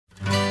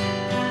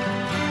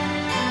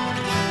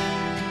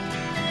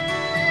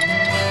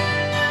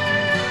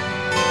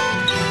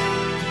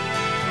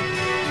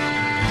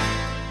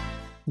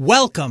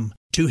Welcome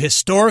to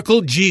Historical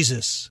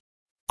Jesus.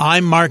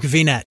 I'm Mark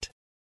Vinette.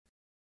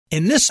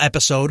 In this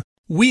episode,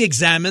 we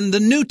examine the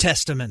New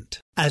Testament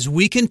as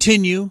we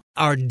continue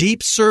our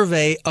deep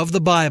survey of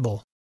the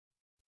Bible.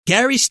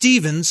 Gary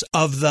Stevens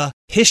of the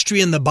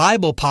History in the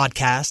Bible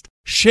podcast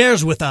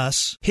shares with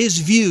us his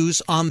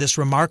views on this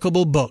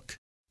remarkable book,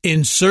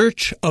 In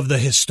Search of the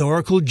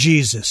Historical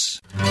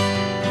Jesus.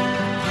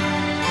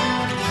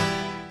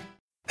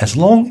 As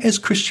long as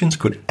Christians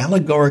could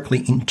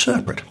allegorically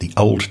interpret the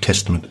Old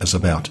Testament as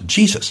about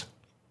Jesus,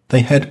 they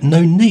had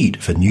no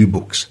need for new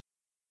books.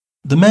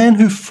 The man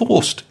who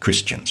forced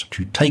Christians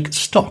to take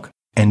stock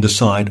and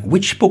decide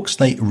which books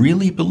they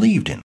really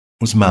believed in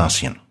was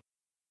Marcion.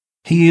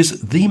 He is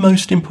the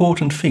most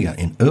important figure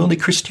in early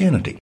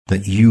Christianity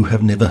that you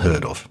have never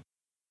heard of.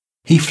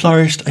 He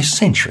flourished a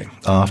century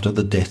after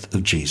the death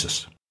of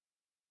Jesus.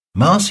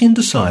 Marcion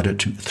decided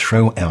to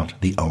throw out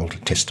the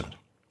Old Testament.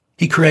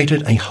 He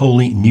created a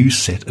wholly new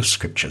set of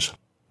scriptures.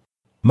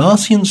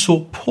 Marcion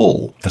saw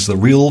Paul as the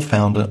real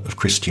founder of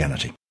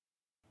Christianity.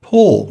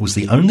 Paul was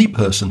the only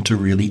person to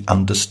really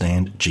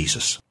understand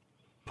Jesus.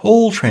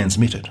 Paul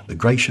transmitted the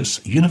gracious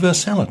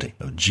universality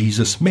of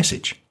Jesus'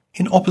 message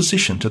in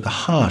opposition to the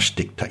harsh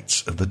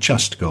dictates of the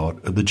just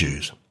God of the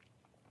Jews.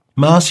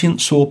 Marcion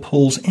saw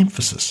Paul's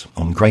emphasis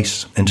on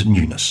grace and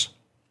newness.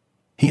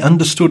 He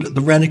understood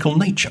the radical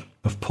nature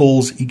of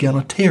Paul's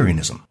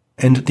egalitarianism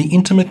and the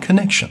intimate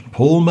connection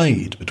Paul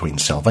made between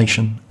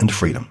salvation and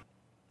freedom.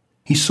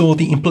 He saw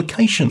the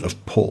implication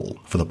of Paul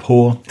for the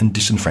poor and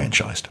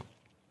disenfranchised.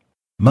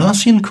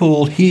 Marcion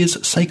called his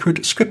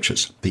sacred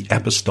scriptures the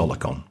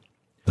Apostolicon,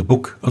 the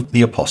book of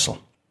the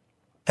Apostle.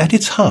 At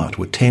its heart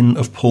were 10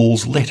 of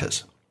Paul's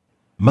letters.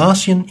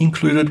 Marcion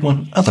included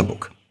one other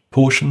book,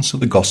 portions of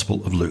the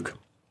Gospel of Luke.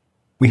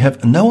 We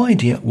have no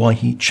idea why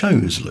he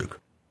chose Luke.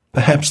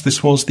 Perhaps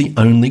this was the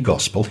only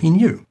gospel he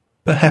knew.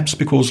 Perhaps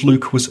because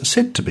Luke was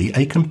said to be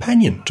a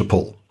companion to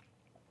Paul.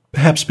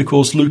 Perhaps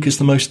because Luke is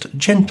the most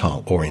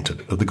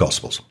Gentile-oriented of the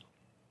Gospels.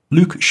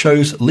 Luke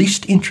shows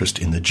least interest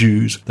in the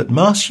Jews that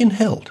Marcion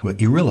held were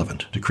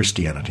irrelevant to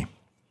Christianity.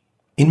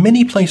 In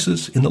many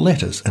places in the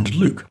letters and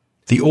Luke,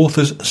 the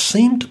authors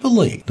seem to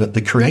believe that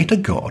the Creator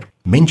God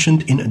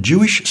mentioned in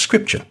Jewish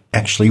scripture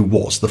actually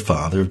was the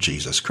Father of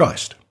Jesus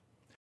Christ.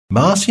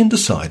 Marcion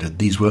decided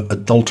these were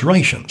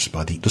adulterations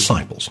by the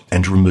disciples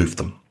and removed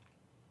them.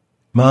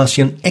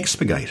 Marcion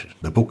expurgated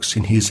the books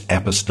in his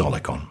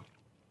Apostolicon.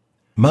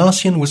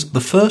 Marcion was the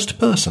first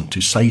person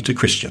to say to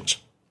Christians,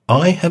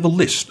 "I have a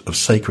list of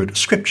sacred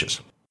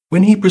scriptures."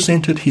 When he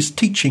presented his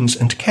teachings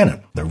and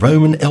canon, the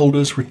Roman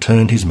elders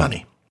returned his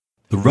money.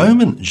 The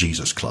Roman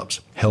Jesus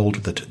clubs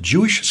held that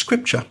Jewish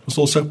scripture was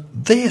also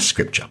their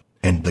scripture,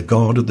 and the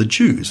God of the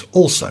Jews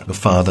also the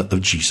Father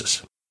of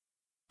Jesus.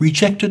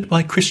 Rejected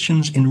by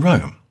Christians in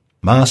Rome,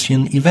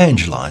 Marcion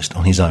evangelized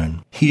on his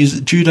own. His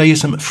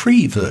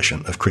Judaism-free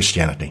version of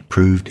Christianity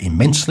proved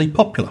immensely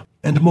popular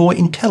and more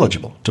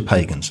intelligible to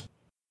pagans.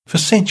 For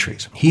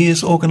centuries,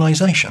 his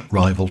organization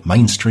rivaled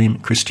mainstream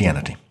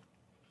Christianity.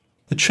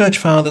 The Church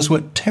Fathers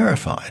were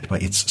terrified by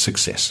its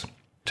success.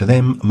 To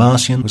them,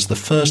 Marcion was the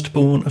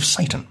firstborn of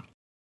Satan.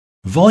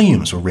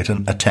 Volumes were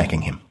written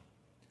attacking him.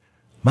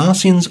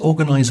 Marcion's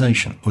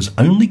organization was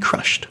only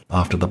crushed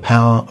after the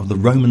power of the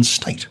Roman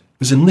state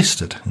was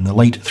enlisted in the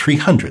late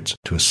 300s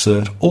to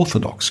assert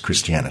orthodox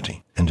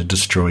Christianity and to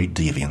destroy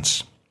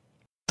deviance.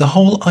 The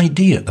whole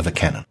idea of a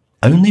canon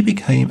only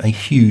became a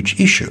huge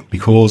issue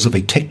because of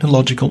a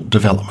technological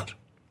development,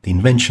 the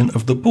invention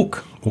of the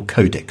book or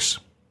codex.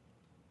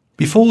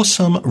 Before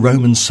some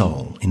Roman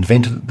soul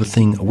invented the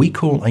thing we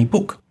call a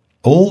book,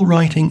 all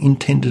writing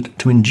intended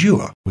to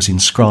endure was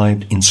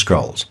inscribed in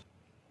scrolls.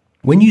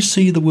 When you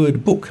see the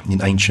word book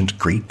in ancient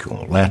Greek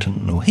or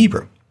Latin or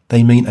Hebrew,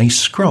 they mean a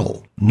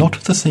scroll,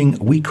 not the thing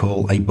we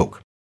call a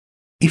book.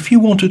 If you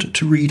wanted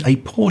to read a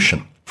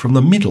portion from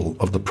the middle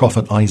of the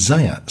prophet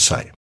Isaiah,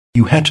 say,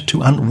 you had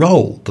to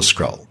unroll the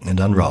scroll and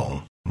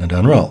unroll and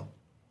unroll.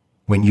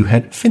 When you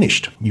had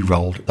finished, you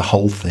rolled the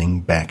whole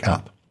thing back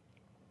up.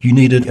 You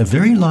needed a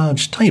very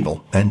large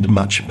table and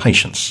much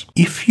patience.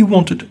 If you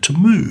wanted to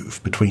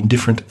move between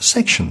different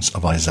sections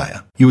of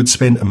Isaiah, you would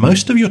spend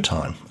most of your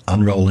time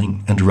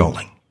unrolling and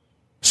rolling.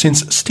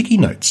 Since sticky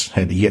notes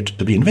had yet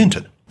to be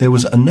invented, there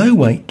was no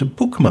way to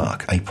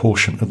bookmark a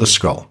portion of the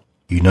scroll.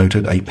 You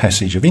noted a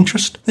passage of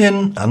interest,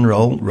 then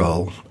unroll,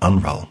 roll,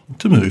 unroll,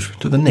 to move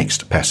to the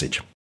next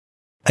passage.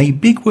 A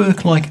big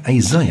work like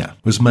Isaiah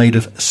was made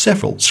of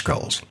several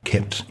scrolls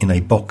kept in a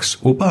box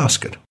or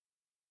basket.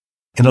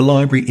 In a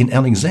library in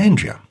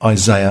Alexandria,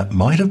 Isaiah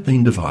might have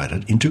been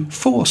divided into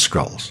 4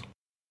 scrolls.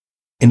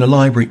 In a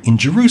library in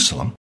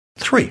Jerusalem,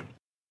 3.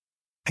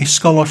 A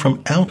scholar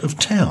from out of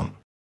town,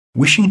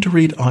 wishing to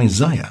read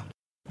Isaiah,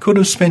 could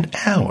have spent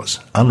hours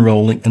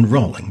unrolling and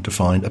rolling to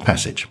find a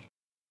passage.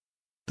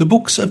 The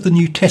books of the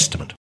New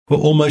Testament were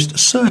almost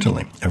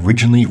certainly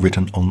originally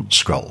written on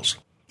scrolls.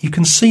 You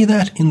can see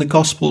that in the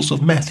Gospels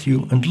of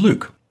Matthew and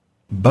Luke.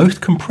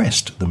 Both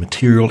compressed the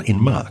material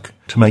in Mark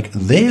to make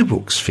their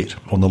books fit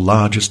on the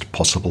largest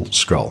possible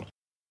scroll.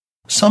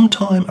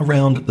 Sometime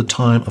around the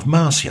time of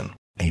Marcion,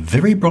 a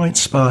very bright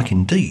spark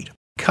indeed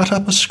cut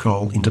up a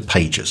scroll into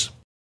pages.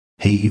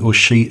 He or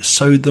she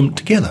sewed them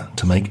together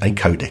to make a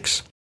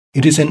codex.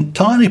 It is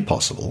entirely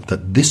possible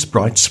that this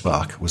bright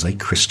spark was a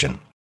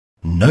Christian.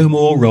 No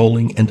more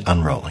rolling and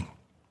unrolling.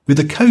 With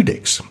a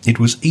codex, it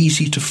was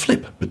easy to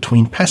flip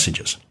between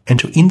passages and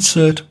to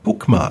insert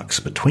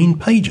bookmarks between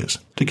pages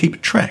to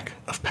keep track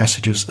of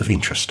passages of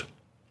interest.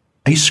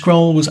 A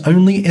scroll was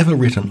only ever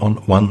written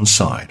on one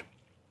side.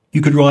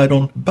 You could write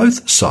on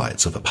both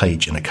sides of a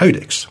page in a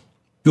codex.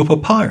 Your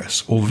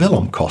papyrus or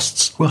vellum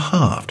costs were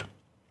halved.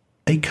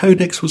 A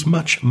codex was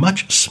much,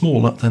 much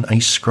smaller than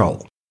a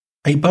scroll.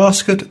 A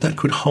basket that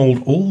could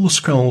hold all the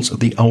scrolls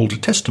of the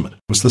Old Testament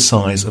was the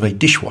size of a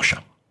dishwasher.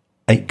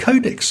 A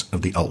codex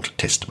of the Old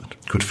Testament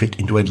could fit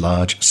into a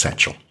large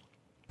satchel.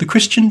 The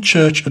Christian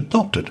Church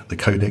adopted the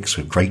codex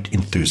with great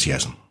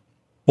enthusiasm.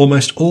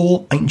 Almost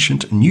all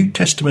ancient New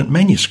Testament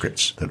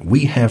manuscripts that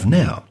we have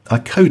now are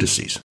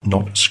codices,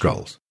 not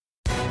scrolls.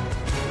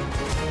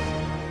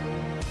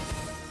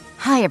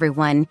 Hi,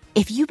 everyone.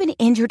 If you've been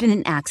injured in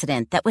an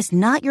accident that was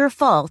not your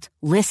fault,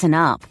 listen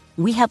up.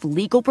 We have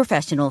legal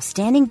professionals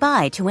standing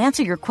by to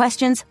answer your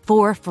questions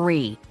for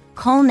free.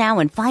 Call now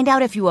and find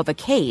out if you have a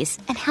case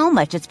and how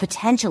much it's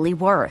potentially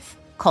worth.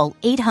 Call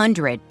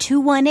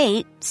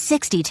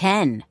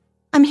 800-218-6010.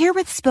 I'm here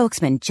with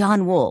spokesman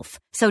John Wolf.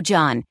 So,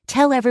 John,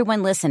 tell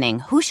everyone listening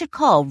who should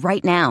call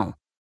right now.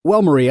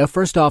 Well, Maria,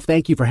 first off,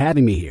 thank you for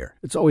having me here.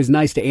 It's always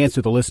nice to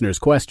answer the listeners'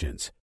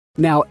 questions.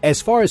 Now,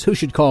 as far as who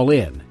should call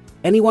in,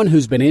 anyone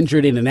who's been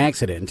injured in an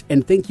accident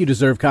and think you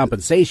deserve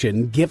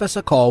compensation, give us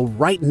a call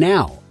right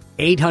now.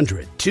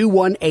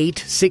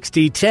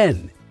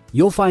 800-218-6010.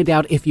 You'll find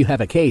out if you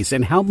have a case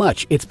and how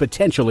much it's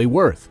potentially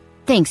worth.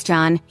 Thanks,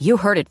 John. You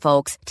heard it,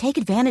 folks. Take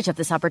advantage of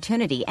this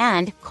opportunity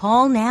and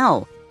call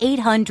now.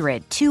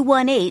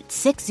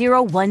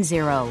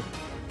 800-218-6010.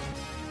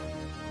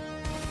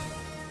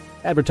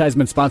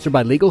 Advertisement sponsored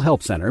by Legal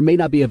Help Center, may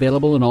not be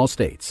available in all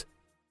states.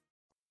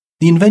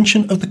 The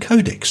invention of the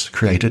codex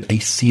created a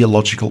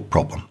theological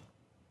problem.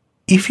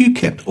 If you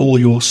kept all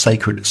your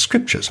sacred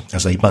scriptures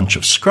as a bunch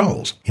of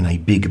scrolls in a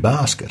big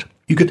basket,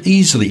 you could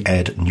easily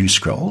add new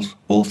scrolls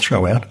or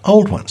throw out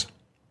old ones.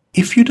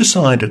 If you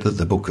decided that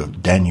the book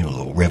of Daniel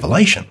or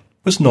Revelation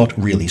was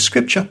not really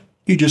scripture,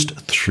 you just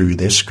threw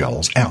their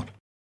scrolls out.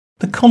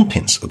 The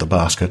contents of the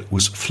basket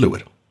was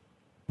fluid.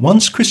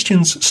 Once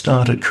Christians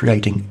started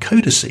creating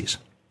codices,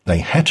 they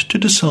had to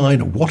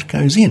decide what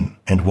goes in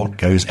and what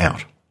goes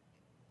out.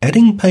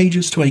 Adding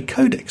pages to a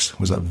codex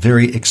was a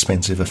very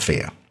expensive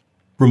affair.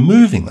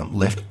 Removing them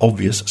left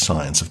obvious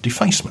signs of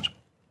defacement.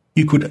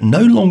 You could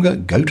no longer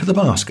go to the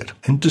basket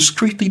and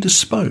discreetly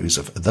dispose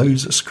of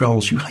those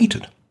scrolls you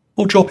hated,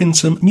 or drop in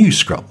some new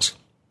scrolls.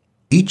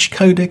 Each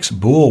codex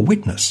bore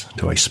witness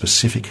to a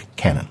specific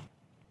canon.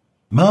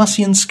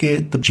 Marcion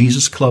scared the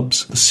Jesus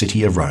clubs, the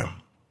city of Rome.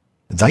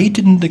 They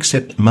didn't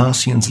accept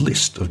Marcion's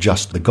list of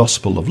just the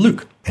Gospel of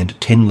Luke and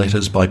 10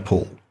 letters by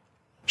Paul.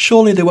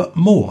 Surely there were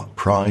more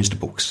prized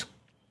books.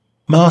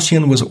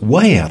 Marcion was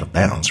way out of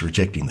bounds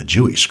rejecting the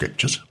Jewish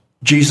scriptures.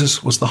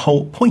 Jesus was the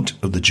whole point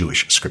of the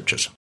Jewish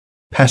scriptures.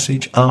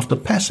 Passage after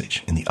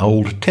passage in the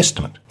Old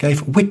Testament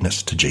gave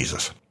witness to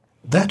Jesus.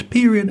 That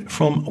period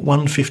from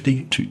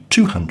 150 to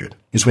 200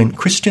 is when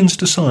Christians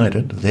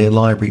decided their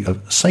library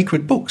of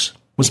sacred books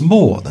was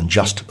more than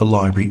just the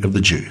library of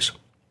the Jews.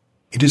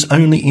 It is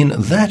only in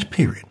that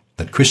period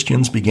that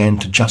Christians began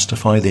to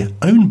justify their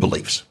own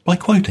beliefs by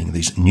quoting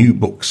these new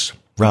books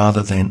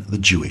rather than the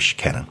Jewish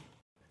canon.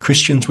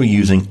 Christians were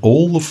using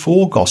all the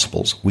 4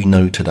 Gospels we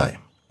know today.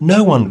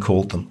 No one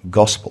called them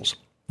Gospels,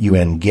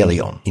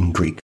 euangelion in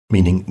Greek,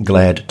 meaning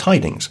glad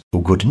tidings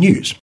or good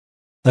news.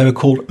 They were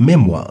called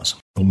memoirs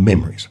or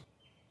memories.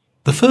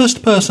 The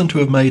first person to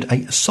have made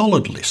a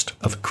solid list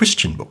of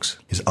Christian books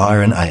is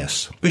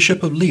Irenaeus,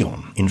 Bishop of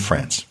Lyon in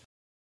France.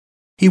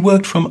 He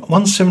worked from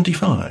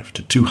 175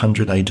 to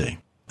 200 AD,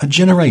 a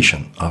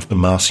generation after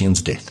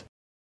Marcion's death.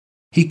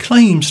 He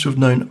claims to have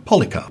known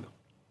Polycarp.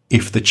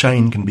 If the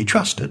chain can be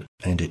trusted,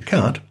 and it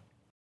can't,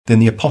 then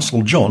the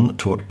Apostle John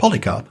taught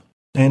Polycarp,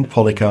 and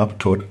Polycarp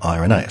taught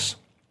Irenaeus.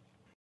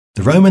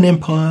 The Roman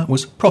Empire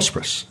was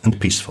prosperous and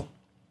peaceful.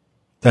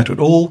 That would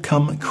all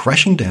come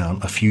crashing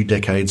down a few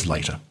decades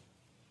later.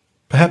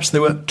 Perhaps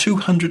there were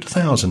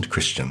 200,000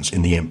 Christians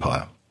in the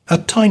empire, a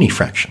tiny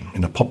fraction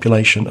in a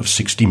population of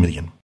 60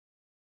 million.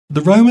 The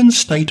Roman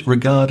state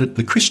regarded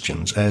the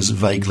Christians as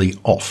vaguely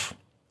off,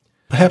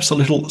 perhaps a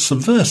little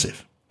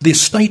subversive. The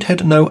state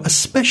had no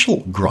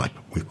especial gripe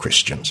with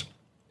Christians.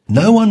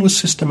 No one was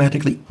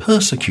systematically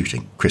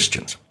persecuting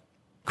Christians.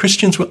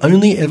 Christians were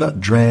only ever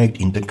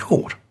dragged into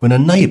court when a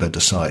neighbour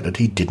decided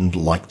he didn't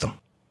like them.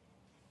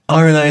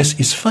 Irenaeus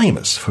is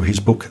famous for his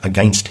book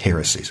Against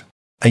Heresies,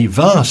 a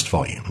vast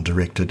volume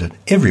directed at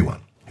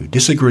everyone who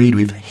disagreed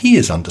with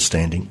his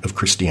understanding of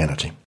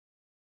Christianity.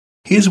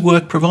 His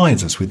work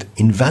provides us with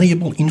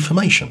invaluable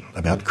information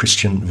about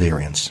Christian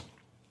variants.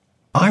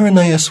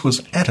 Irenaeus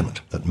was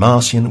adamant that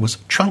Marcion was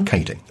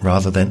truncating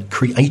rather than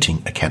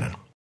creating a canon.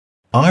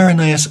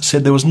 Irenaeus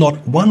said there was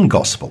not one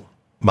gospel,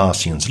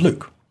 Marcion's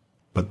Luke,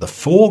 but the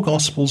 4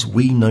 Gospels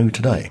we know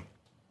today.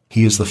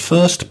 He is the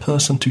first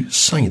person to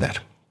say that.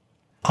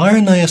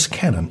 Irenaeus'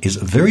 canon is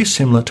very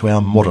similar to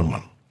our modern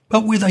one,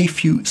 but with a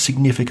few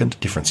significant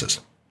differences.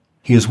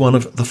 He is one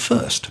of the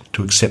first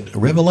to accept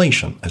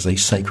Revelation as a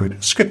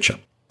sacred scripture,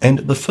 and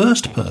the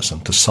first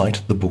person to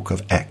cite the book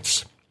of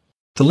Acts.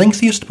 The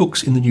lengthiest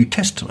books in the New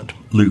Testament,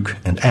 Luke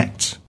and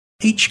Acts,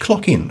 each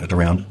clock in at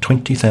around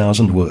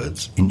 20,000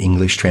 words in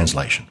English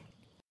translation.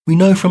 We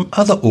know from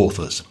other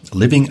authors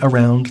living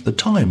around the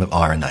time of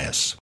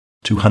Irenaeus,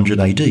 200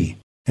 AD,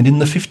 and in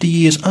the 50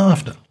 years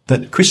after,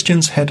 that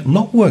Christians had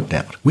not worked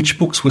out which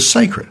books were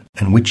sacred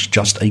and which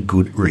just a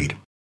good read.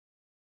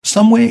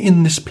 Somewhere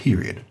in this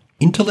period,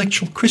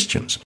 intellectual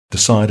Christians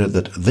decided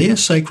that their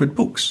sacred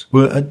books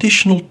were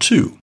additional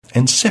to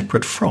and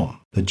separate from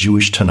the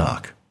Jewish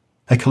Tanakh,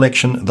 a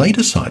collection they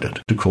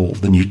decided to call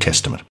the New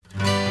Testament.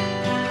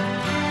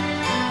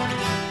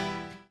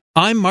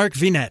 I'm Mark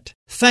Vinet.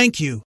 Thank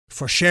you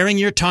for sharing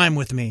your time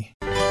with me.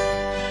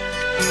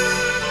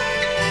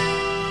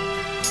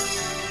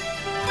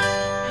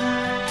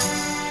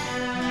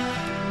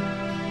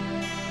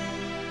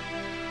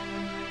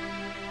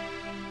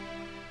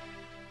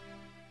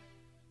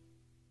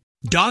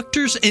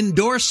 Doctors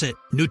endorse it,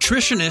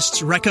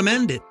 nutritionists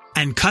recommend it,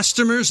 and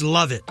customers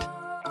love it.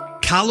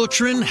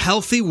 Calotrin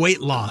Healthy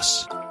Weight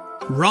Loss.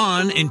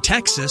 Ron in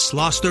Texas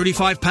lost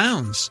 35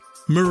 pounds.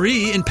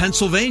 Marie in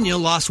Pennsylvania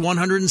lost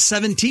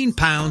 117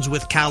 pounds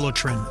with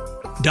Calotrin.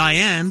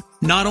 Diane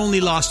not only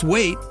lost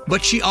weight,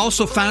 but she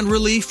also found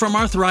relief from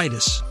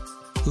arthritis.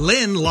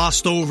 Lynn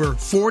lost over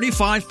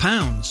 45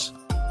 pounds.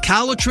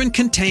 Calotrin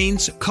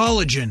contains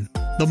collagen,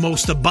 the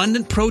most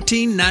abundant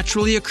protein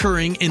naturally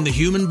occurring in the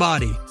human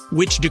body,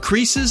 which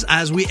decreases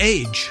as we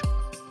age.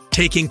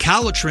 Taking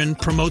Calotrin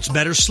promotes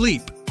better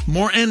sleep,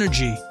 more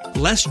energy,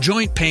 less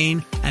joint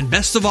pain, and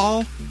best of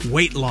all,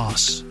 weight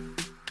loss.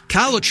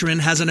 Calotrin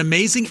has an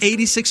amazing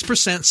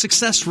 86%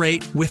 success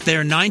rate with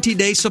their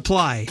 90-day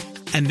supply.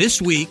 And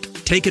this week,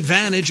 take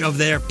advantage of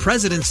their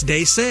President's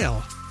Day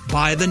sale.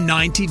 Buy the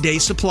 90-day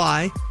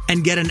supply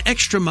and get an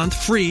extra month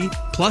free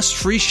plus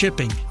free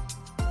shipping.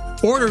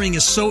 Ordering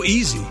is so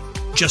easy.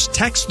 Just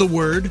text the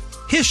word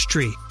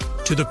HISTORY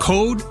to the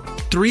code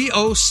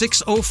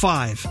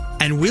 30605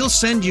 and we'll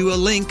send you a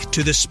link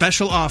to this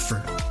special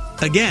offer.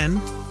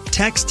 Again,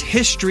 text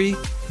HISTORY,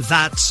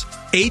 that's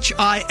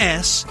HISTORY,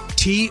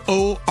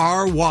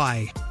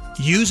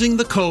 using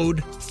the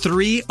code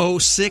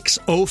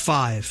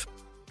 30605.